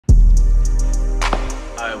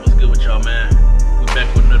y'all, man? We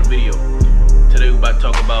back with another video. Today we about to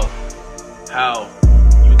talk about how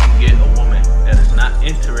you can get a woman that is not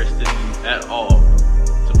interested in you at all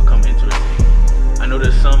to become interested in you. I know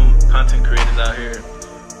there's some content creators out here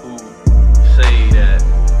who say that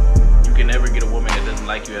you can never get a woman that doesn't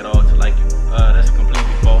like you at all to like you. That's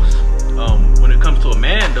completely false. When it comes to a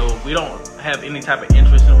man though, we don't have any type of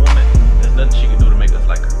interest in a woman. There's nothing she can do to make us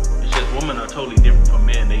like her. It's just women are totally different from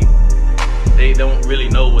men. They don't really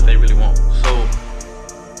know what they really want. So,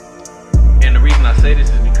 and the reason I say this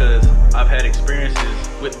is because I've had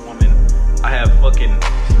experiences with women. I have fucking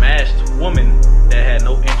smashed women that had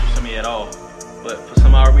no interest in me at all. But for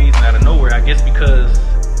some odd reason, out of nowhere, I guess because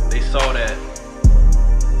they saw that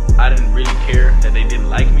I didn't really care, that they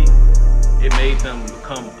didn't like me, it made them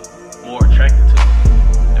become more attracted to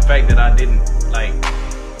me. The fact that I didn't like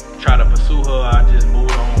try to pursue her, I just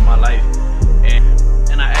moved on with my life.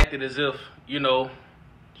 And I acted as if, you know,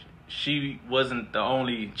 she wasn't the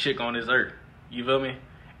only chick on this earth. You feel me?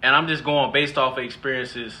 And I'm just going based off of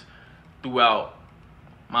experiences throughout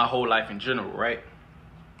my whole life in general, right?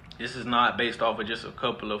 This is not based off of just a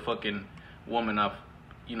couple of fucking women I've,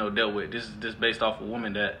 you know, dealt with. This is just based off of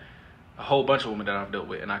a whole bunch of women that I've dealt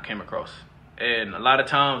with and I came across. And a lot of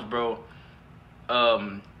times, bro,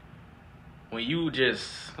 when you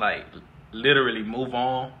just like literally move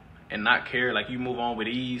on and not care, like you move on with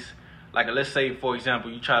ease, like let's say for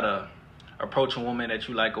example you try to approach a woman that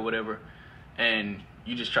you like or whatever, and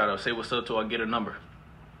you just try to say what's up to her, get a number,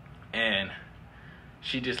 and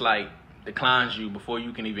she just like declines you before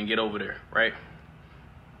you can even get over there, right?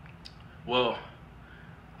 Well,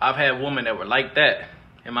 I've had women that were like that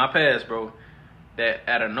in my past, bro, that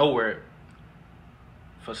out of nowhere,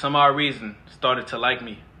 for some odd reason, started to like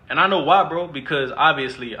me. And I know why, bro, because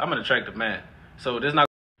obviously I'm an attractive man. So there's not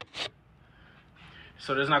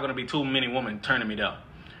going to be too many women turning me down.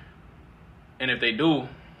 And if they do,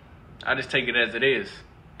 I just take it as it is.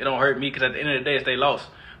 It don't hurt me because at the end of the day, it's they lost.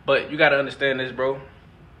 But you got to understand this, bro.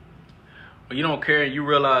 When you don't care and you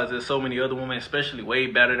realize there's so many other women, especially way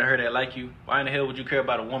better than her, that like you, why in the hell would you care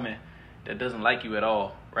about a woman that doesn't like you at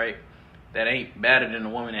all, right? That ain't better than the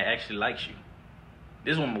woman that actually likes you.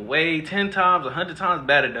 This woman way 10 times, 100 times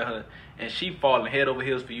better than her, and she falling head over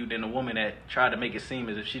heels for you than the woman that tried to make it seem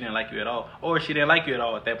as if she didn't like you at all, or she didn't like you at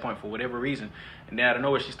all at that point for whatever reason, and then out of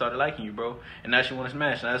nowhere she started liking you, bro, and now she want to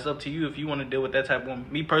smash. Now it's up to you if you want to deal with that type of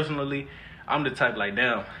woman. Me personally, I'm the type like,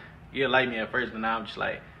 damn, you like me at first, but now I'm just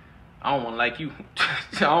like, I don't want to like you.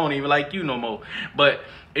 I don't even like you no more. But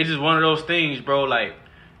it's just one of those things, bro, like,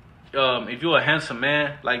 if you're a handsome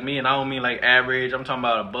man like me, and I don't mean like average, I'm talking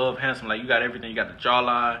about above handsome, like you got everything, you got the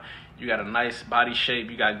jawline, you got a nice body shape,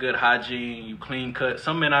 you got good hygiene, you clean cut.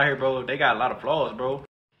 Some men out here, bro, they got a lot of flaws, bro.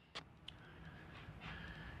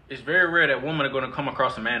 It's very rare that women are going to come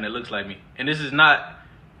across a man that looks like me. And this is not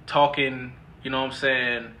talking, you know what I'm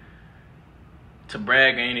saying, to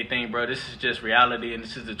brag or anything, bro. This is just reality, and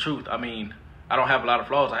this is the truth. I mean, I don't have a lot of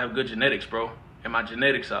flaws. I have good genetics, bro. And my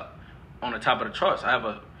genetics are on the top of the charts. I have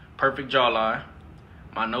a perfect jawline,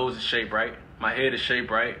 my nose is shaped right, my head is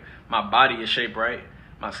shaped right, my body is shaped right,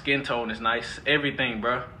 my skin tone is nice, everything,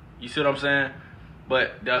 bro. You see what I'm saying?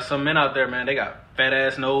 But there are some men out there, man, they got fat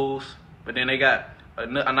ass nose, but then they got a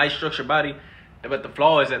nice structured body, but the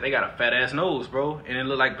flaw is that they got a fat ass nose, bro, and it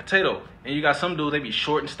look like potato. And you got some dudes, they be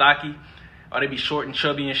short and stocky, or they be short and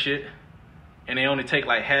chubby and shit, and they only take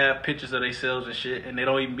like half pictures of themselves and shit, and they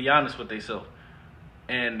don't even be honest with themselves.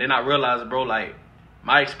 And they're not realizing, bro, like,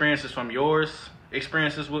 my experiences from yours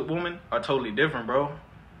experiences with women are totally different, bro.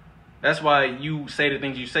 That's why you say the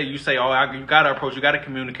things you say. You say, oh, you gotta approach, you gotta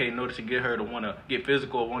communicate in order to get her to wanna get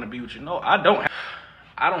physical or wanna be with you. No, I don't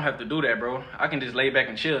have to do that, bro. I can just lay back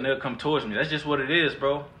and chill and they'll come towards me. That's just what it is,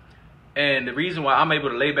 bro. And the reason why I'm able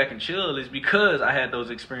to lay back and chill is because I had those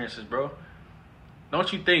experiences, bro.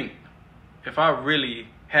 Don't you think if I really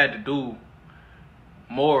had to do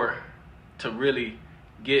more to really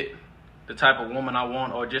get the type of woman I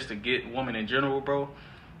want, or just to get women in general, bro,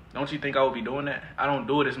 don't you think I would be doing that? I don't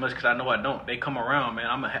do it as much because I know I don't. They come around, man.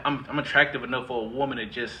 I'm attractive enough for a woman to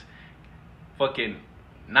just fucking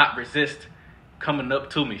not resist coming up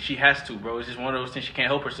to me. She has to, bro. It's just one of those things. She can't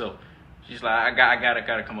help herself. She's like, I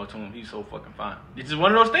gotta come up to him. He's so fucking fine. It's just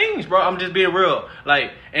one of those things, bro. I'm just being real.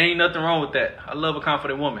 Like, ain't nothing wrong with that. I love a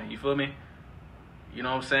confident woman. You feel me? You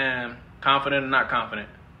know what I'm saying? Confident or not confident.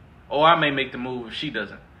 Or I may make the move if she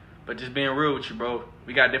doesn't. But just being real with you, bro,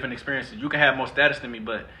 we got different experiences. You can have more status than me,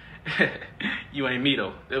 but you ain't me,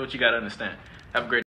 though. That's what you got to understand. Have a great day.